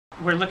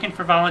we're looking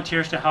for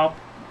volunteers to help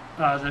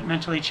the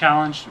mentally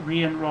challenged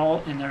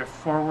re-enroll in their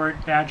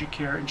Forward Badger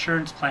Care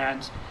insurance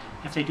plans.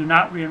 If they do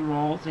not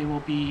re-enroll, they will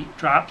be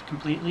dropped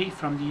completely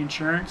from the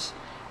insurance,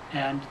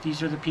 and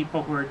these are the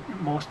people who are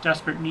in most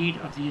desperate need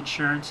of the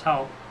insurance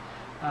help.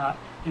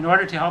 In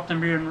order to help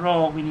them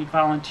re-enroll, we need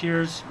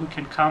volunteers who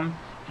can come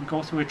and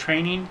go through a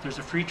training. There's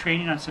a free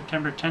training on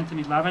September 10th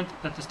and 11th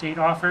that the state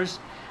offers.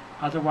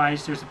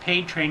 Otherwise, there's a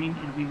paid training,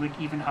 and we would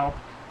even help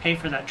pay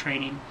for that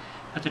training.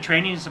 But the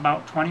training is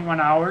about 21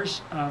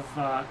 hours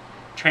of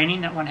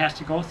training that one has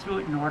to go through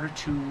in order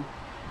to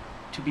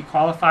be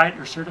qualified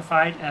or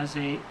certified as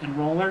a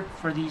enroller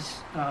for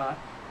these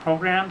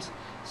programs.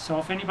 So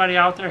if anybody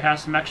out there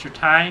has some extra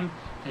time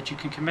that you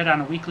can commit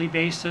on a weekly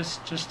basis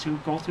just to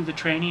go through the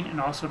training and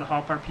also to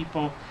help our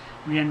people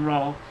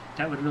re-enroll,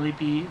 that would really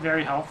be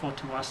very helpful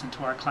to us and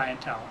to our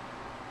clientele.